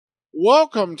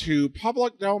Welcome to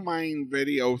Public Domain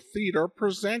Video Theater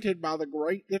presented by the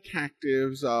great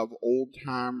detectives of Old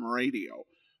Time Radio.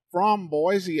 From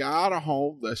Boise,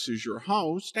 Idaho, this is your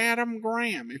host, Adam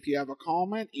Graham. If you have a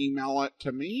comment, email it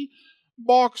to me,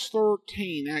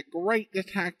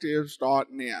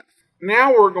 box13@greatdetectives.net.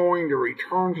 Now we're going to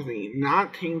return to the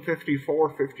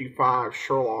 1954-55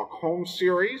 Sherlock Holmes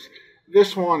series.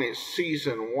 This one is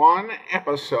Season 1,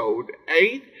 Episode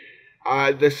 8.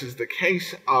 This is the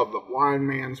case of the blind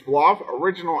man's Bluff.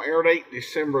 Original air date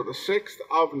December the 6th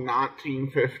of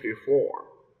 1954.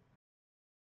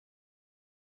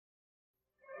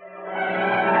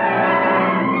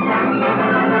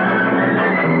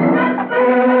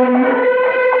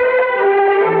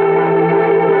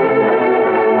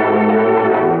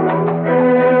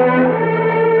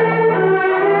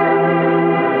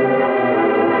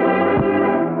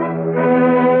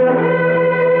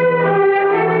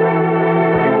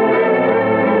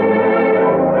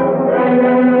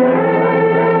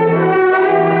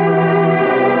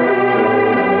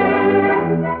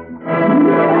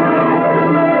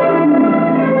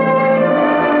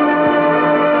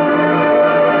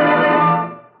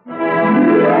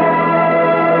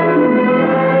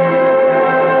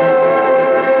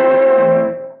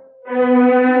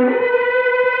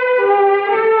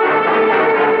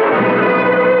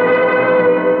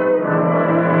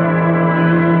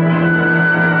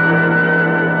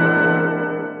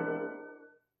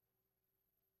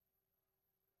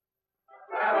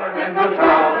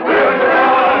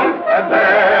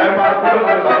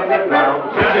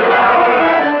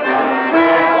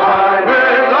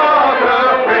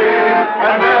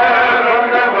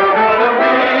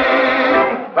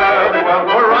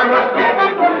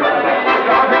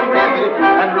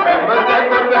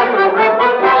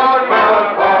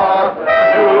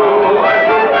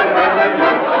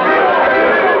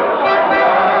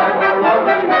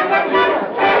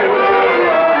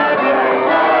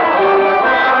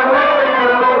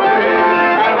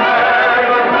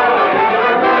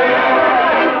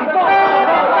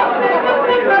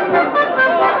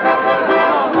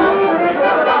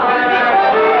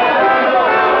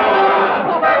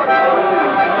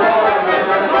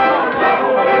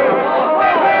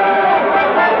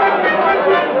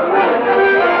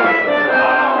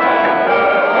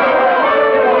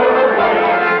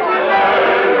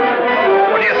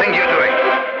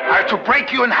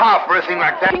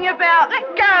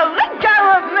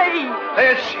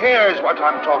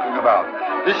 I'm talking about.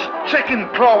 This chicken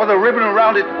claw with a ribbon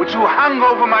around it, which you hung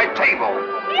over my table.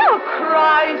 You're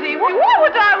crazy. Why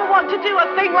would I ever want to do a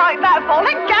thing like that for?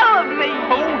 Let go of me.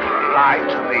 Don't lie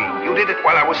to me. You did it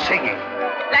while I was singing.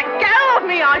 Let go of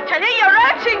me, I tell you. You're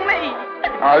hurting me.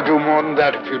 I'll do more than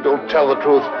that if you don't tell the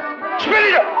truth. Spit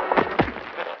it up!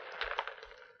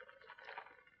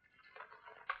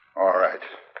 All right.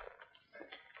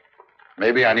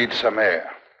 Maybe I need some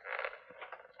air.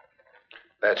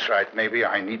 That's right, maybe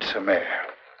I need some air.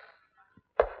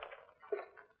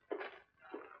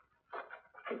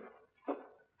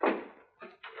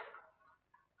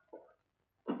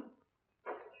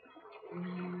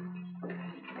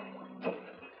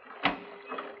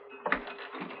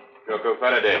 Joko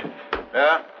Faraday.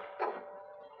 Yeah?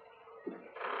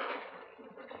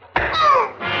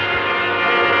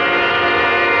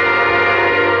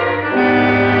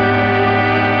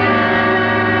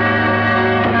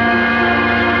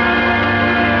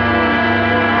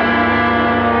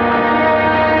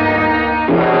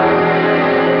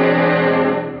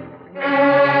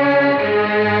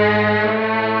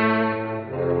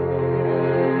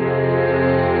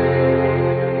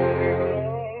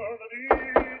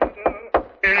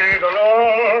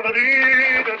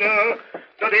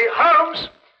 Holmes,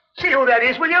 see who that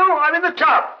is, will you? I'm in the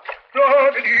top.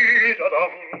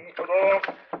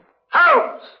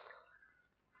 Holmes!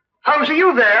 Holmes, are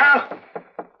you there?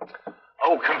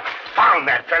 Oh, confound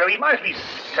that fellow. He might at least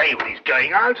say when he's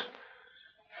going out.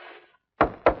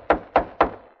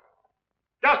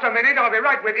 Just a minute, I'll be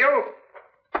right with you.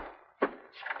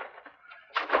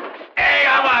 Hey,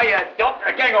 how are you, Doc?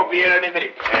 A gang will be here in a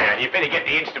minute. You better get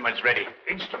the instruments ready.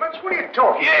 Instruments? What are you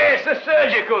talking Yes, the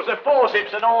surgicals, the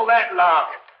forceps and all that lark.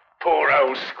 Poor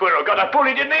old squirrel got a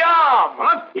bullet in the arm.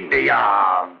 What? In the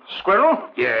arm. Squirrel?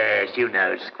 Yes, you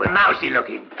know, squirrel.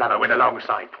 Mousy-looking fellow went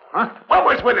alongside. Huh? What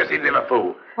was with us in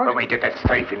Liverpool What? when we did that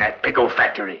strafe in that pickle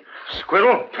factory?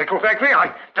 Squirrel? Pickle factory?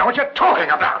 I know what you're talking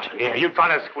about. Yeah, you're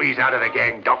trying to squeeze out of the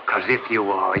gang, Doc, because if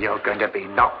you are, you're going to be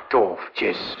knocked off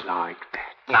just like that.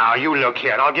 Now, you look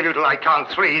here. I'll give you till I count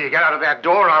 3 to get out of that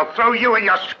door. I'll throw you and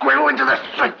your squirrel into the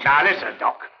street. Now, listen,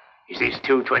 Doc. Is this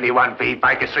 221B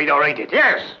Baker Street, or ain't it?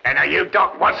 Yes. And are you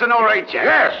Doc Watson, or ain't you?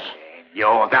 Yes.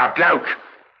 You're the bloke.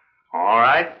 All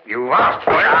right, you asked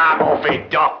for it. I'm off it,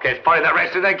 Doc. There's probably the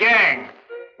rest of the gang.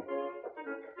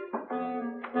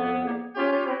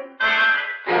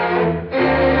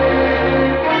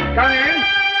 Come in.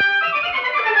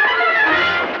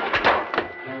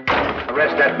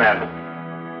 Arrest that man.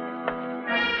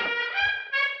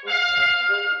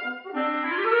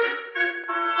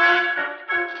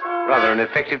 Rather an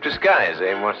effective disguise,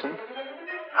 eh, Watson?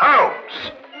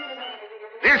 Holmes,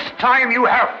 this time you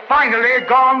have finally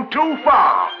gone too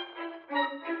far.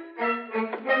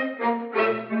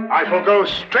 I shall go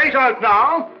straight out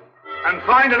now and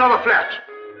find another flat.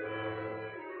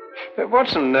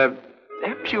 Watson,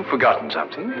 haven't you forgotten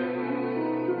something?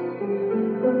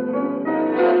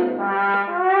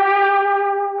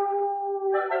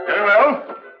 Very well.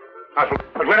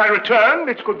 But when I return,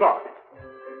 it's goodbye.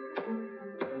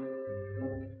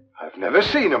 I've never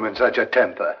seen him in such a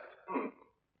temper.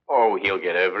 Oh, he'll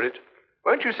get over it.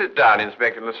 Won't you sit down,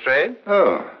 Inspector Lestrade?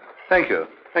 Oh, thank you.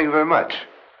 Thank you very much.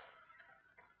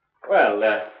 Well,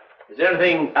 is there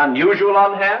anything unusual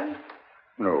on hand?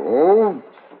 No.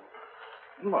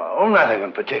 Well, nothing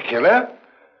in particular.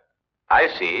 I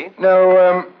see.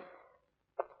 No,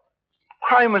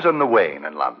 crime is on the wane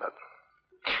in London.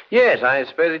 Yes, I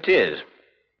suppose it is.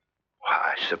 Well,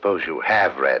 I suppose you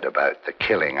have read about the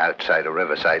killing outside a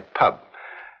riverside pub.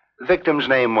 The victim's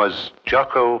name was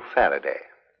Jocko Faraday.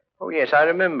 Oh, yes, I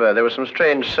remember. There were some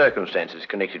strange circumstances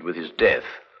connected with his death.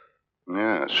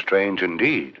 Yeah, strange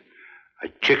indeed. A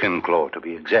chicken claw, to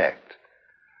be exact.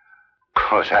 Of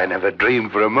course, I never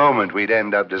dreamed for a moment we'd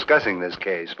end up discussing this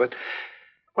case, but,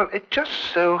 well, it just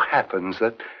so happens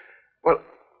that, well,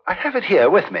 I have it here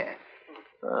with me.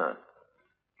 Ah.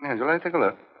 Yeah, shall I take a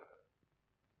look?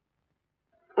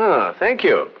 Oh, thank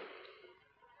you.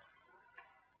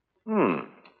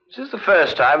 Is this the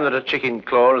first time that a chicken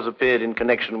claw has appeared in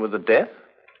connection with the death?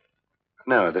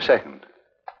 No, the second.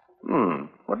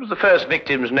 What was the first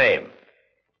victim's name?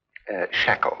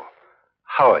 Shackle.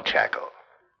 Howard Shackle.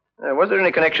 Was there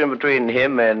any connection between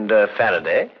him and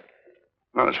Faraday?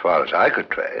 Not as far as I could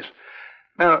trace.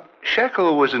 Now,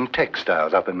 Shackle was in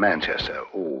textiles up in Manchester.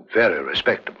 Oh, very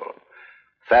respectable.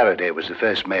 Faraday was the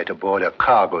first mate aboard a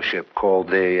cargo ship called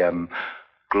the,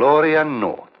 Gloria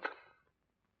North.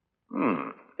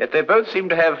 Yet they both seem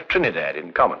to have Trinidad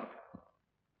in common.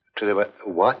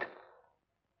 What?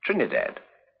 Trinidad.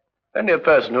 Only a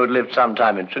person who had lived some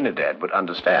time in Trinidad would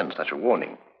understand such a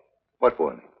warning. What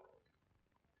warning?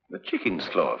 The chicken's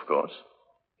claw, of course.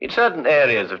 In certain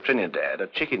areas of Trinidad, a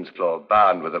chicken's claw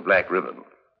bound with a black ribbon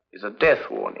is a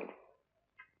death warning.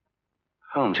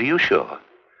 Holmes, are you sure?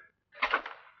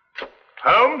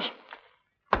 Holmes,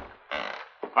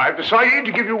 I've decided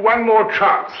to give you one more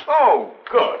chance. Oh,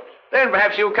 good. Then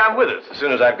perhaps you'll come with us as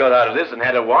soon as I've got out of this and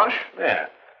had a wash. Yeah.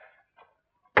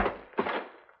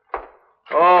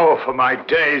 Oh, for my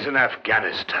days in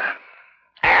Afghanistan.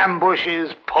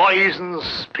 Ambushes, poisons,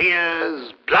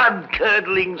 spears,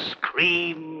 blood-curdling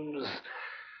screams.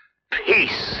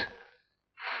 Peace.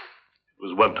 It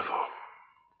was wonderful.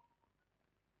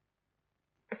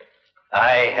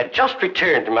 I had just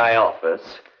returned to my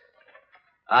office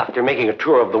after making a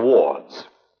tour of the wards.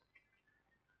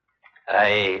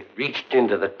 I reached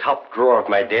into the top drawer of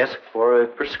my desk for a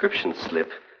prescription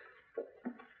slip.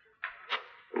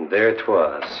 And there it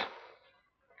was.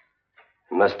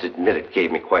 I must admit it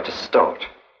gave me quite a start.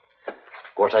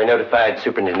 Of course, I notified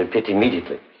Superintendent Pitt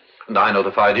immediately. And I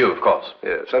notified you, of course.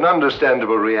 Yes, an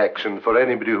understandable reaction for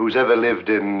anybody who's ever lived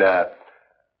in,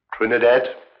 Trinidad.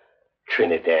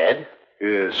 Trinidad?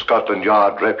 Yes, Scotland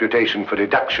Yard's reputation for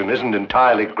deduction isn't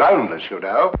entirely groundless, you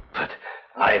know. But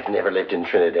I've never lived in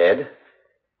Trinidad.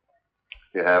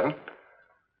 You haven't?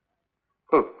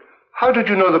 Well, how did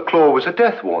you know the claw was a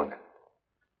death warning?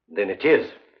 Then it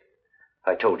is.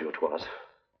 I told you it was.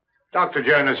 Dr.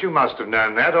 Jonas, you must have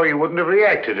known that, or you wouldn't have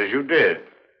reacted as you did.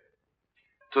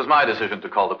 It was my decision to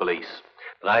call the police.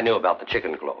 But I knew about the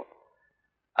chicken claw.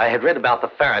 I had read about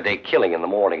the Faraday killing in the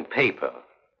morning paper.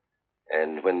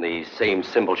 And when the same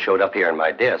symbol showed up here on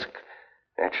my desk,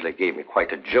 it actually gave me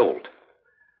quite a jolt.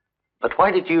 But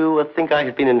why did you think I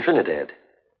had been in Trinidad?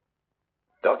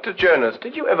 Dr. Jonas,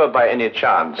 did you ever by any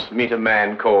chance meet a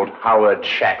man called Howard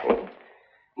Shackle?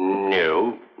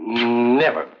 No,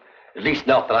 never. At least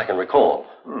not that I can recall.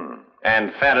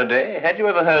 And Faraday, had you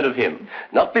ever heard of him?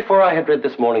 Not before I had read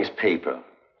this morning's paper.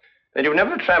 Then you've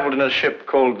never traveled in a ship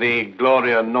called the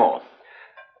Gloria North?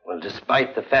 Well,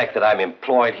 despite the fact that I'm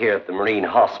employed here at the Marine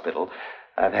Hospital,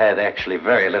 I've had actually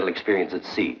very little experience at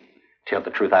sea. To tell the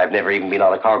truth, I've never even been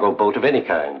on a cargo boat of any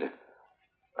kind.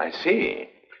 I see.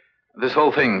 This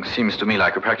whole thing seems to me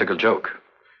like a practical joke.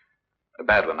 A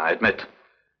bad one, I admit.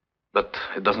 But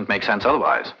it doesn't make sense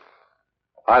otherwise.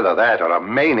 Either that or a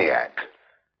maniac.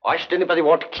 Why should anybody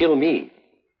want to kill me?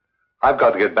 I've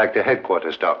got to get back to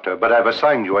headquarters, Doctor, but I've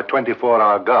assigned you a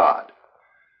 24-hour guard.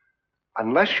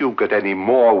 Unless you've got any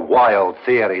more wild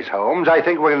theories, Holmes, I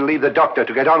think we're going to leave the doctor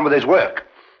to get on with his work.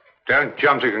 Don't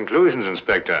jump to conclusions,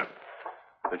 Inspector.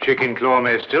 The chicken claw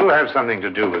may still have something to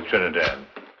do with Trinidad.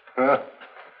 Huh?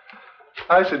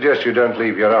 I suggest you don't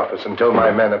leave your office until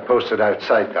my men are posted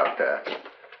outside, Doctor.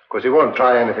 Of course, he won't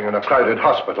try anything in a crowded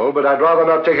hospital, but I'd rather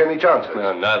not take any chances.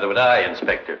 Well, neither would I,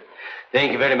 Inspector.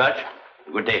 Thank you very much.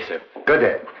 Good day, sir. Good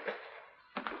day.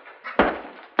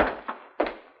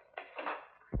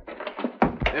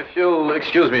 If you'll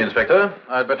excuse me, Inspector,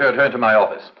 I'd better return to my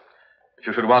office. If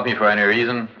you should want me for any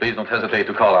reason, please don't hesitate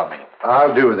to call on me.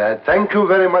 I'll do that. Thank you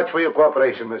very much for your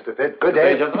cooperation, Mr. Pitt. Good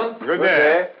day. Gentlemen. Good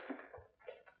day.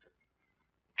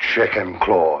 Chicken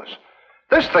claws.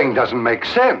 This thing doesn't make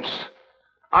sense.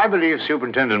 I believe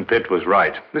Superintendent Pitt was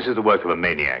right. This is the work of a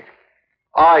maniac.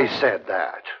 I said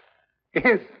that.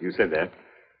 Yes, you said that.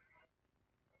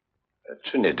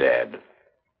 Trinidad.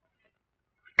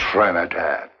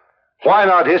 Trinidad. Why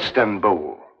not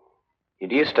Istanbul?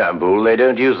 In Istanbul, they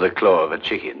don't use the claw of a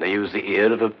chicken. They use the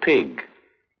ear of a pig.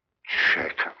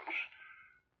 Chickens.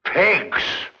 Pigs.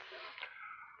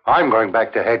 I'm going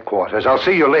back to headquarters. I'll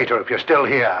see you later if you're still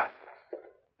here.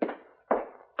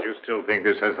 Do you still think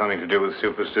this has something to do with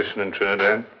superstition in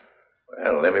Trinidad?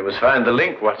 Well, then we must find the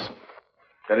link, Watson.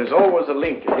 There is always a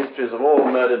link in histories of all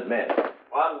murdered men.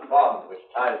 One bond which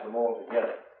ties them all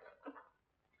together.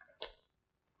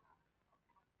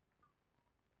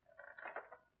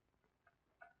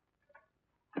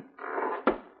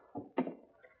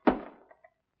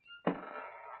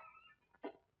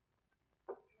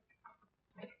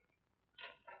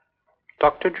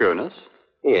 Dr. Jonas?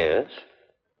 Yes.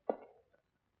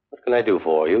 What can I do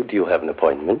for you? Do you have an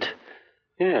appointment?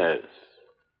 Yes.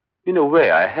 In a way,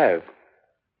 I have.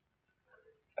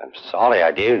 I'm sorry,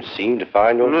 I didn't seem to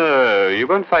find your... No, you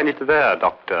won't find it there,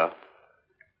 Doctor.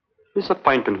 This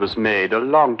appointment was made a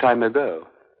long time ago.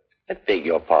 I beg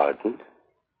your pardon?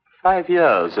 5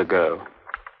 years ago.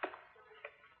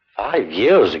 5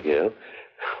 years ago?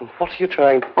 What are you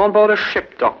trying... On board a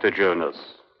ship, Dr. Jonas.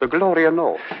 The Gloria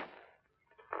North.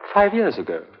 5 years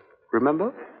ago.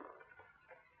 Remember?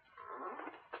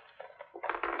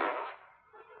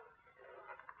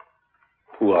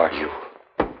 Who are you?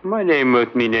 My name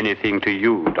won't mean anything to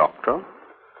you, Doctor.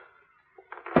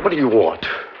 What do you want?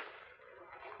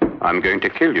 I'm going to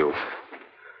kill you.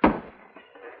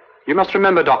 You must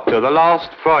remember, Doctor, the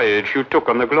last voyage you took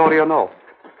on the Gloria North.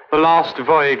 The last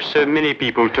voyage so many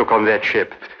people took on that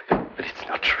ship. But it's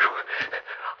not true.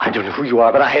 I don't know who you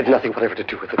are, but I had nothing whatever to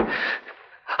do with it.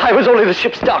 I was only the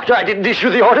ship's doctor. I didn't issue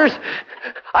the orders.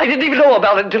 I didn't even know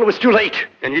about it until it was too late.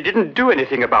 And you didn't do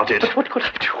anything about it. But what could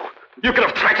I do? You could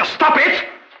have tried to stop it.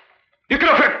 You could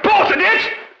have reported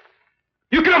it.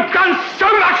 You could have done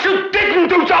so much you didn't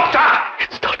do, Doctor.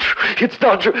 It's not true. It's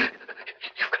not true.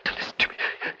 You've got to listen to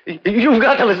me. You've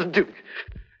got to listen to me.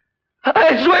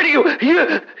 I swear to you,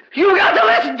 you've got to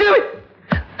listen to me.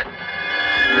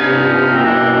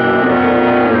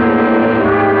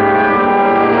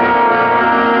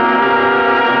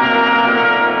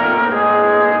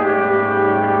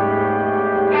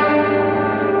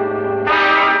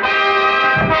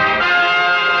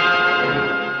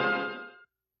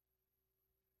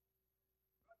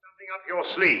 Your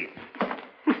sleeve.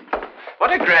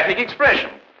 What a graphic expression.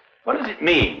 What does it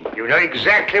mean? You know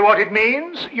exactly what it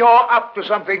means. You're up to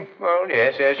something. Well,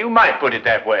 yes, you might put it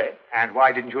that way. And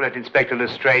why didn't you let Inspector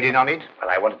Lestrade in on it? Well,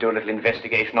 I want to do a little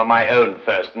investigation on my own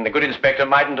first, and the good inspector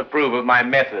mightn't approve of my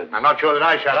methods. I'm not sure that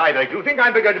I shall either. If you think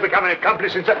I'm going to become an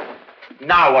accomplice in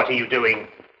Now what are you doing?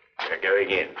 We're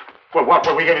going in. Well, what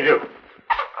were we going to do?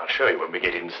 I'll show you when we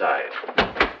get inside.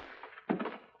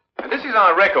 And this is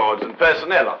our records and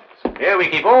personnel office. Here we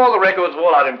keep all the records of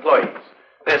all our employees.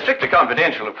 They're strictly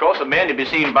confidential, of course, and may only be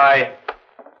seen by...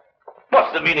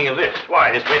 What's the meaning of this?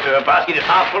 Why, this letter basket is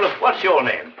half full of... What's your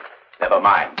name? Never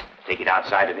mind. Take it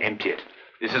outside and empty it.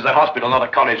 This is a hospital, not a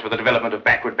college for the development of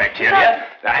backward bacteria.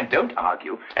 And don't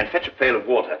argue, and fetch a pail of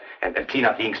water, and clean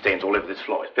out the ink stains all over this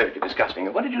floor. It's perfectly disgusting.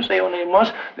 And what did you say your name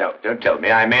was? No, don't tell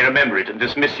me. I may remember it and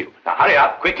dismiss you. Now, hurry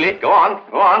up, quickly. Go on,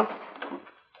 go on.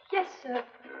 Yes, sir.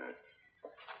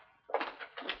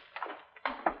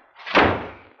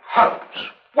 Holmes,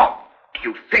 what do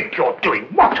you think you're doing?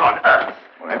 What on earth?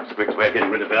 Well, that's the quickest way of getting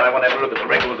rid of her. I want to have a look at the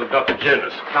records of Dr.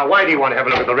 Jonas. Now, why do you want to have a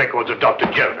look at the records of Dr.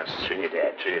 Jonas?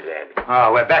 Trinidad.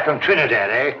 Oh, we're back on Trinidad,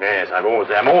 eh? Yes, I'm always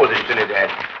in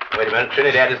Trinidad. Wait a minute,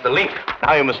 Trinidad is the link.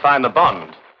 Now you must find the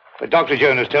bond. But Dr.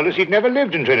 Jonas told us he'd never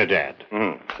lived in Trinidad.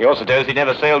 He also tells us he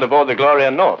never sailed aboard the Gloria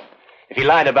North. If he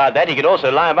lied about that, he could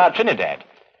also lie about Trinidad.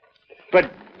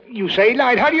 But you say he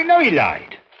lied. How do you know he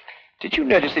lied? Did you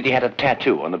notice that he had a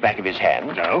tattoo on the back of his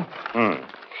hand? No.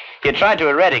 He had tried to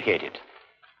eradicate it.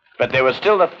 But there was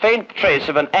still the faint trace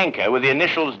of an anchor with the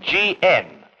initials GN,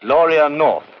 Gloria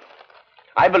North.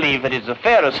 I believe that it's a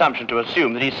fair assumption to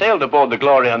assume that he sailed aboard the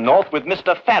Gloria North with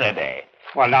Mr. Faraday.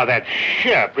 Well, now, that's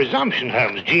sheer presumption,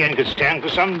 Holmes. GN could stand for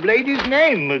some lady's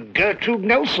name, Gertrude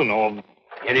Nelson, or...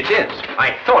 Here it is.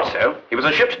 I thought so. He was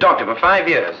a ship's doctor for 5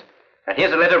 years. And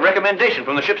here's a letter of recommendation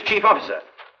from the ship's chief officer,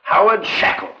 Howard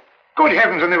Shackle. Good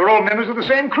heavens, and they were all members of the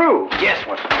same crew. Yes,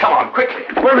 Watson. Come on, quickly.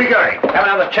 Where are we going? Have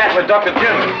another chat with Dr.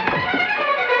 Jones.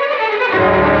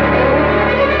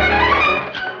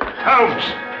 Holmes!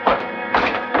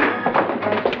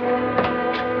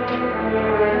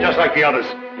 Just like the others.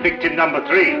 Victim number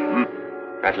 3.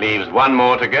 That leaves one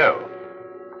more to go.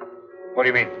 What do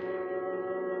you mean?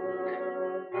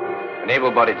 An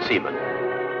able-bodied seaman,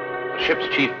 the ship's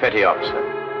chief petty officer,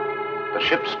 the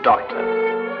ship's doctor,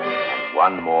 and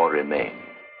one more remains.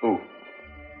 Who?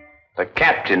 The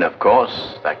captain, of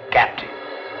course, the captain.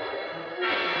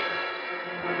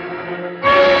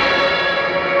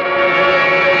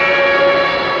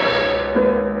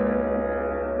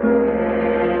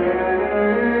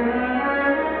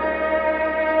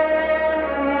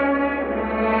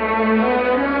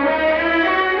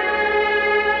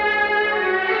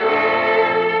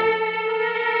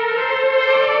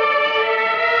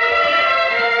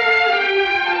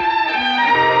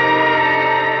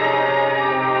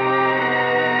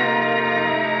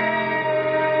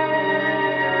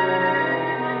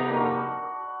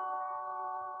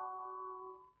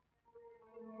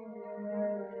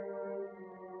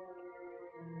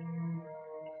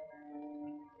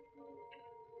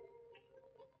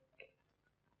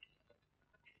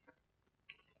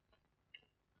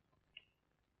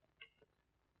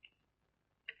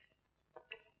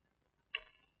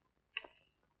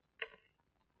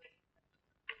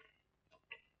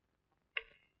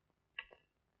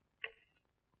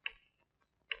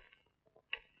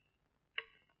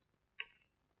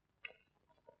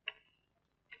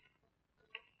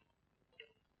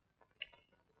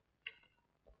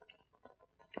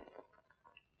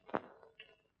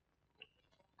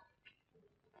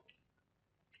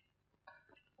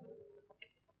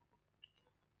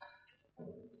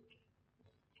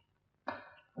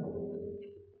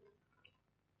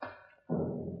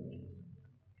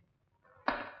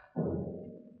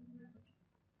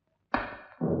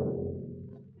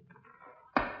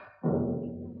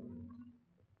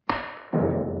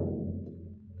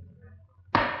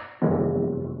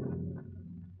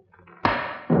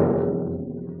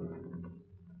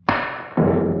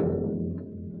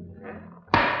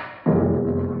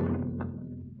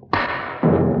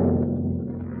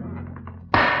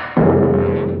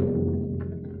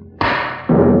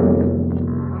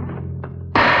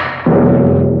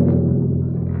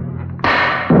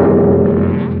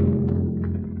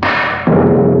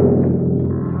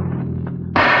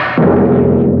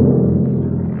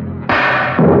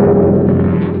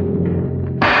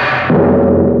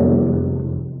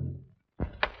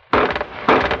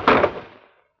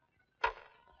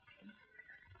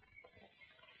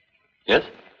 Yes?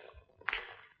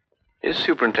 Is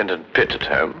Superintendent Pitt at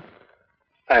home?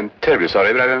 I'm terribly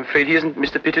sorry, but I'm afraid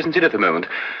Mr. Pitt isn't in at the moment.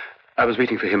 I was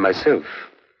waiting for him myself.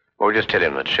 Well, just tell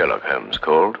him that Sherlock Holmes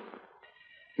called.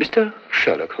 Mr.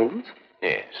 Sherlock Holmes?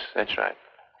 Yes, that's right.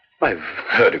 I've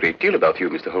heard a great deal about you,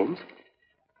 Mr. Holmes.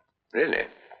 Really?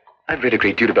 I've read a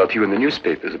great deal about you in the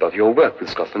newspapers, about your work with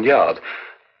Scotland Yard.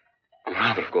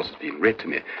 Rather, of course, it's being read to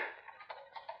me.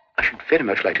 I should very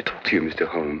much like to talk to you, Mr.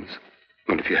 Holmes.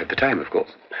 Well, if you have the time, of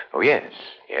course. Oh, yes.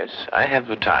 Yes, I have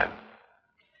the time.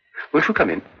 Won't you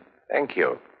come in? Thank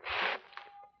you.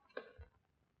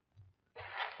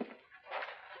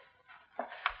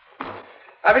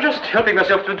 I was just helping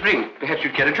myself to a drink. Perhaps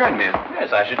you'd care to join me.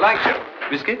 Yes, I should like to.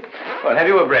 Whiskey? Well, have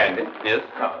you a brandy? Yes.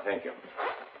 Oh, thank you.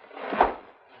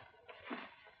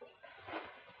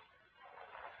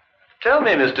 Tell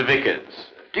me, Mr. Vickers,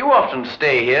 do you often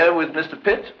stay here with Mr.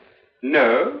 Pitt?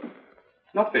 No,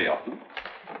 not very often.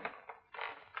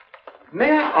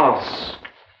 May I ask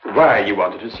why you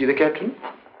wanted to see the captain?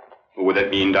 Or would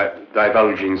that mean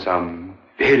divulging some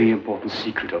very important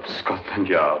secret of Scotland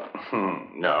Yard?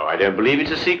 No, I don't believe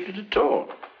it's a secret at all.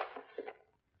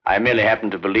 I merely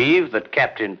happen to believe that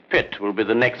Captain Pitt will be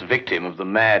the next victim of the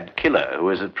mad killer who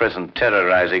is at present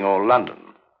terrorizing all London.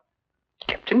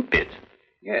 Captain Pitt?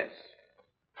 Yes.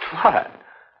 Why?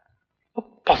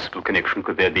 What possible connection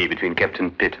could there be between Captain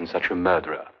Pitt and such a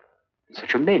murderer?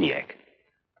 Such a maniac.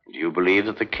 Do you believe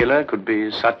that the killer could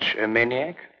be such a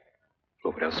maniac?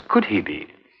 Well, what else could he be?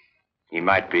 He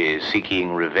might be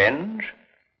seeking revenge.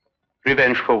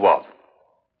 Revenge for what?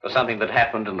 For something that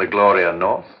happened in the Gloria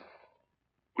North.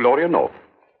 Gloria North?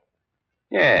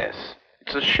 Yes.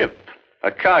 It's a ship,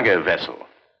 a cargo vessel.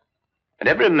 And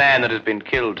every man that has been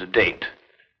killed to date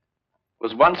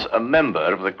was once a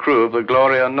member of the crew of the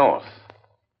Gloria North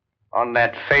on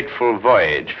that fateful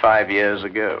voyage 5 years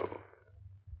ago.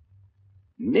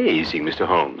 Amazing, Mr.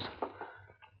 Holmes.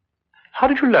 How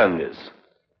did you learn this?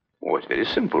 Oh, it's very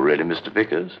simple, really, Mr.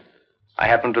 Vickers. I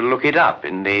happened to look it up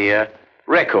in the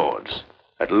records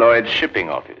at Lloyd's shipping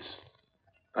office.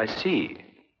 I see.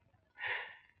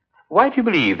 Why do you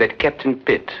believe that Captain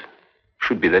Pitt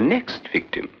should be the next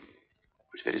victim?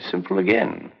 It's very simple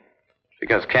again.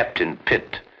 Because Captain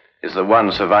Pitt is the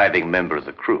one surviving member of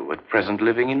the crew at present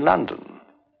living in London.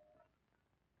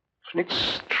 It's an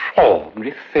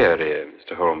extraordinary theory,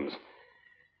 Mr. Holmes.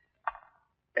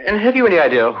 And have you any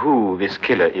idea who this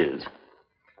killer is?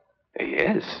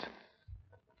 Yes.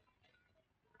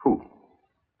 Who?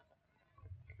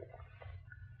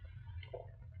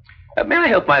 May I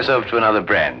help myself to another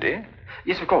brandy?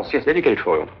 Yes, of course. Yes, let me get it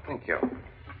for you. Thank you.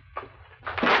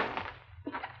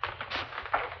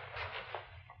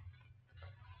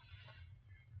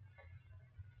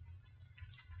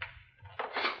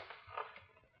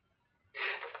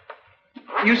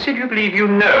 You said you believe you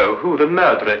know who the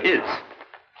murderer is.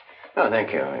 Oh,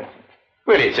 thank you.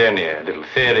 Well, it's only a little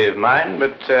theory of mine,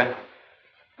 but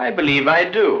I believe I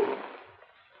do.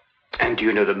 And do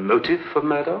you know the motive for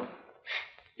murder?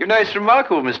 You know, it's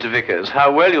remarkable, Mr. Vickers,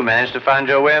 how well you managed to find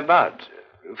your way about.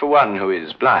 For one who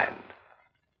is blind.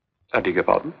 I beg your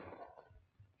pardon?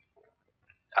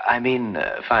 I mean,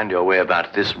 find your way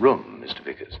about this room, Mr.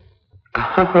 Vickers.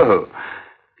 Oh,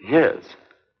 yes.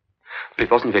 But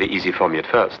it wasn't very easy for me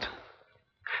at first.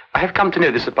 I have come to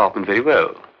know this apartment very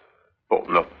well. Oh,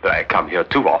 not that I come here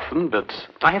too often, but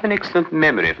I have an excellent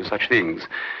memory for such things.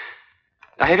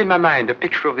 I have in my mind a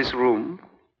picture of this room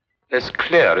as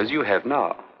clear as you have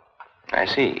now. I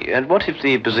see. And what if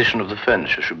the position of the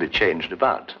furniture should be changed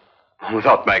about?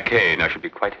 Without my cane, I should be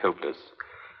quite helpless.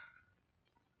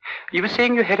 You were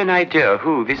saying you had an idea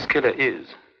who this killer is.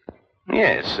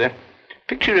 Yes.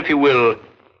 Picture, if you will,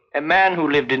 a man who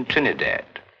lived in Trinidad.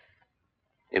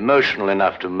 Emotional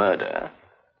enough to murder.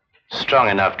 Strong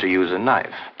enough to use a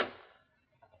knife.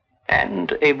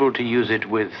 And able to use it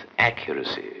with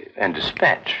accuracy and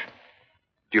dispatch.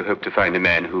 Do you hope to find a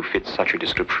man who fits such a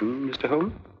description, Mr.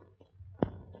 Holmes?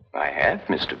 I have,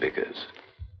 Mr. Vickers.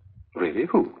 Really?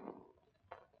 Who?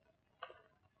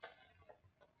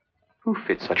 Who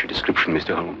fits such a description,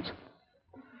 Mr. Holmes?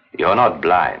 You're not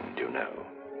blind, you know.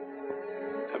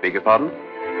 I beg your pardon?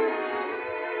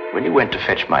 When you went to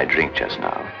fetch my drink just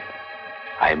now,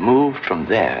 I moved from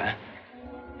there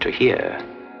to here.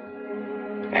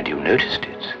 And you noticed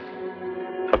it.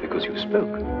 Oh, because you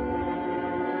spoke.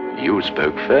 You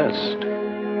spoke first.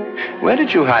 Where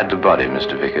did you hide the body,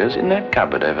 Mr. Vickers? In that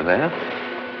cupboard over there?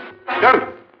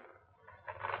 No!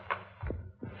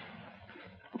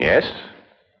 Yes?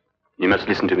 You must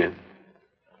listen to me.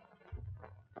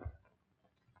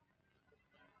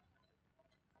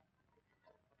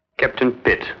 Captain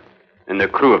Pitt and the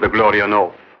crew of the Gloria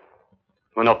North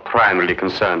were not primarily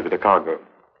concerned with the cargo,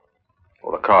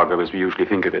 or the cargo as we usually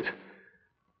think of it.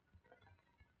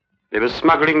 They were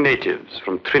smuggling natives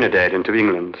from Trinidad into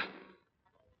England.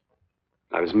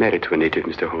 I was married to a native,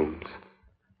 Mr. Holmes.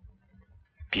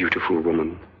 Beautiful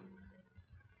woman.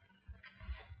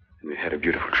 And we had a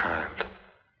beautiful child.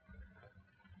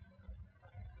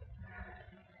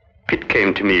 Pitt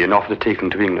came to me and offered to take them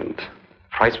to England.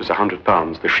 Price was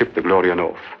 £100, the ship, the Gloria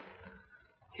North.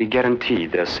 He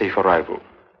guaranteed their safe arrival.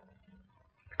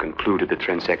 Concluded the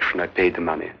transaction. I paid the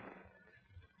money.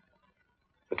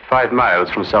 At 5 miles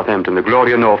from Southampton, the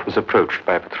Gloria North was approached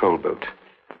by a patrol boat.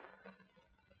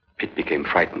 Pitt became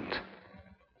frightened.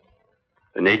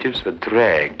 The natives were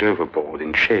dragged overboard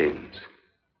in chains.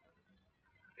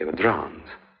 They were drowned.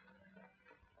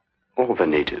 All the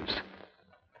natives.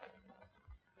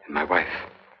 And my wife.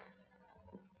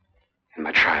 And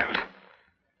my child.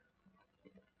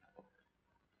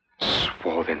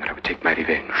 Swore then that I would take my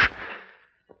revenge.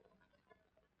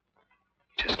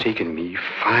 It has taken me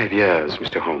 5 years,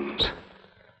 Mr. Holmes.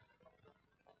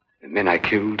 The men I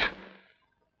killed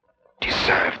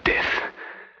deserve death.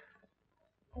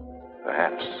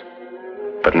 Perhaps.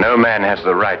 But no man has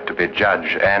the right to be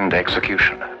judge and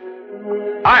executioner.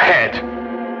 I had.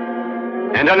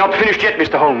 And I'm not finished yet,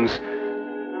 Mr. Holmes.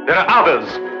 There are others.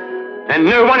 And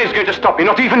no one is going to stop me,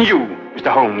 not even you,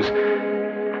 Mr. Holmes.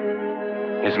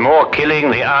 Is more killing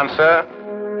the answer?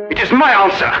 It is my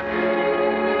answer.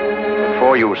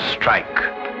 Before you strike,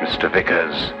 Mr.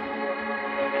 Vickers,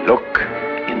 look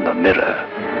in the mirror.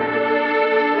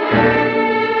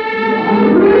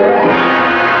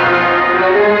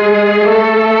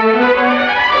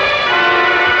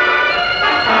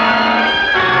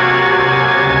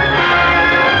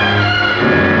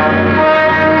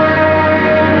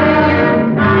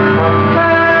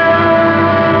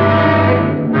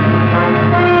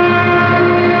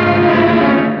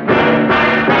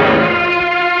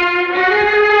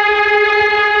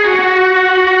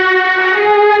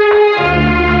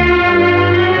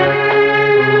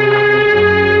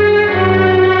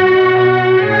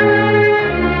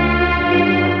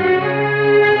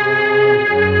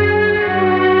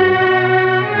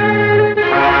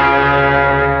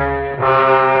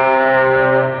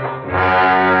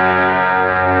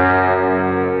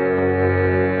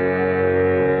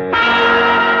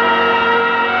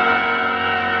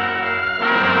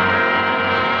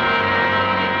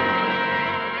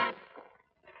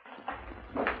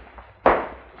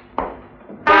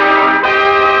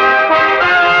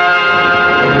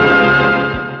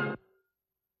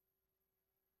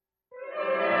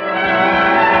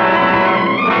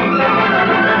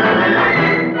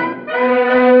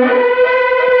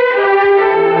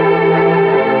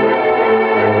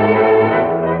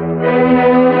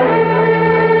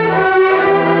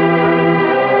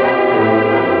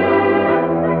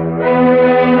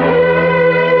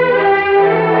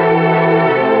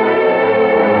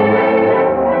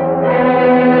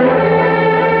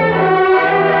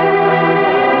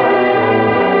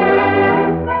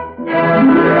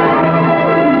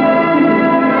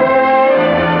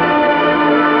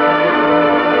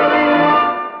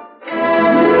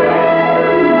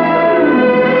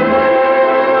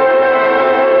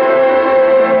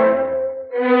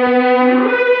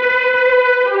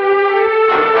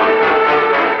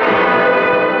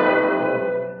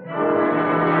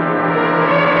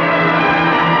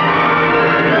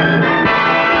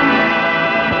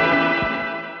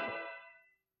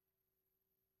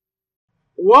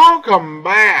 Welcome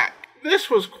back. This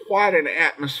was quite an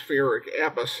atmospheric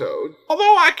episode.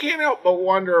 Although I can't help but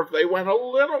wonder if they went a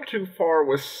little too far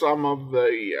with some of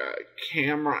the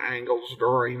camera angles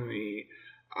during the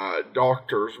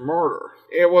doctor's murder.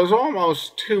 It was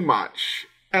almost too much,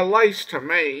 at least to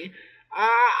me.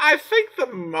 I think the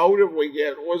motive we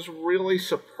get was really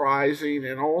surprising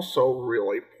and also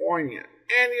really poignant.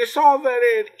 And you saw that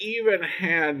it even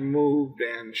had moved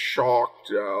and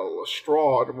shocked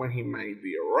Lestrade when he made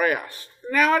the arrest.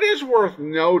 Now, it is worth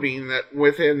noting that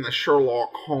within the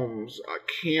Sherlock Holmes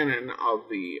canon of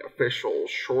the official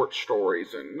short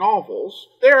stories and novels,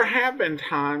 there have been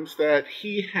times that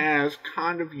he has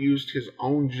kind of used his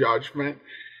own judgment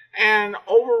and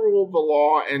overruled the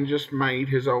law and just made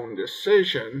his own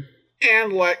decision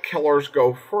and let killers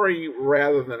go free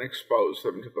rather than expose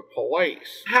them to the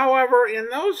police. However, in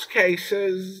those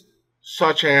cases,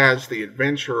 such as the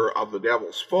adventure of the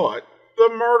Devil's Foot,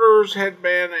 the murders had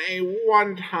been a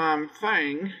one-time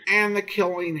thing, and the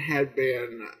killing had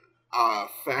been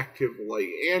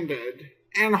effectively ended,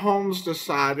 and Holmes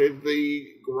decided the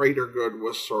greater good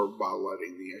was served by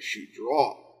letting the issue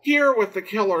drop. Here, with the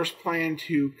killer's plan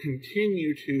to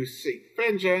continue to seek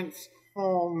vengeance,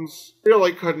 Holmes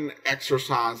really couldn't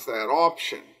exercise that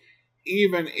option,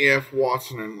 even if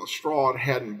Watson and Lestrade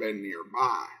hadn't been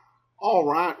nearby.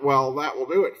 Alright, well, that will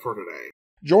do it for today.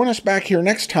 Join us back here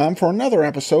next time for another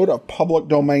episode of Public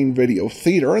Domain Video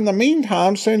Theater. In the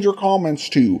meantime, send your comments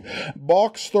to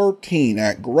box13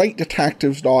 at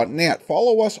greatdetectives.net.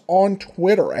 Follow us on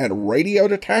Twitter at Radio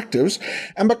Detectives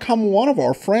and become one of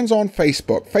our friends on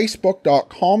Facebook,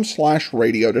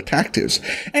 facebook.com/Radio Detectives.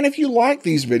 And if you like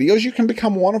these videos, you can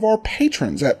become one of our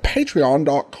patrons at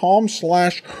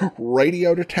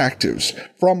patreon.com/Radio Detectives.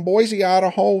 From Boise,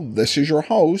 Idaho, this is your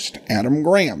host, Adam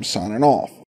Graham, signing off.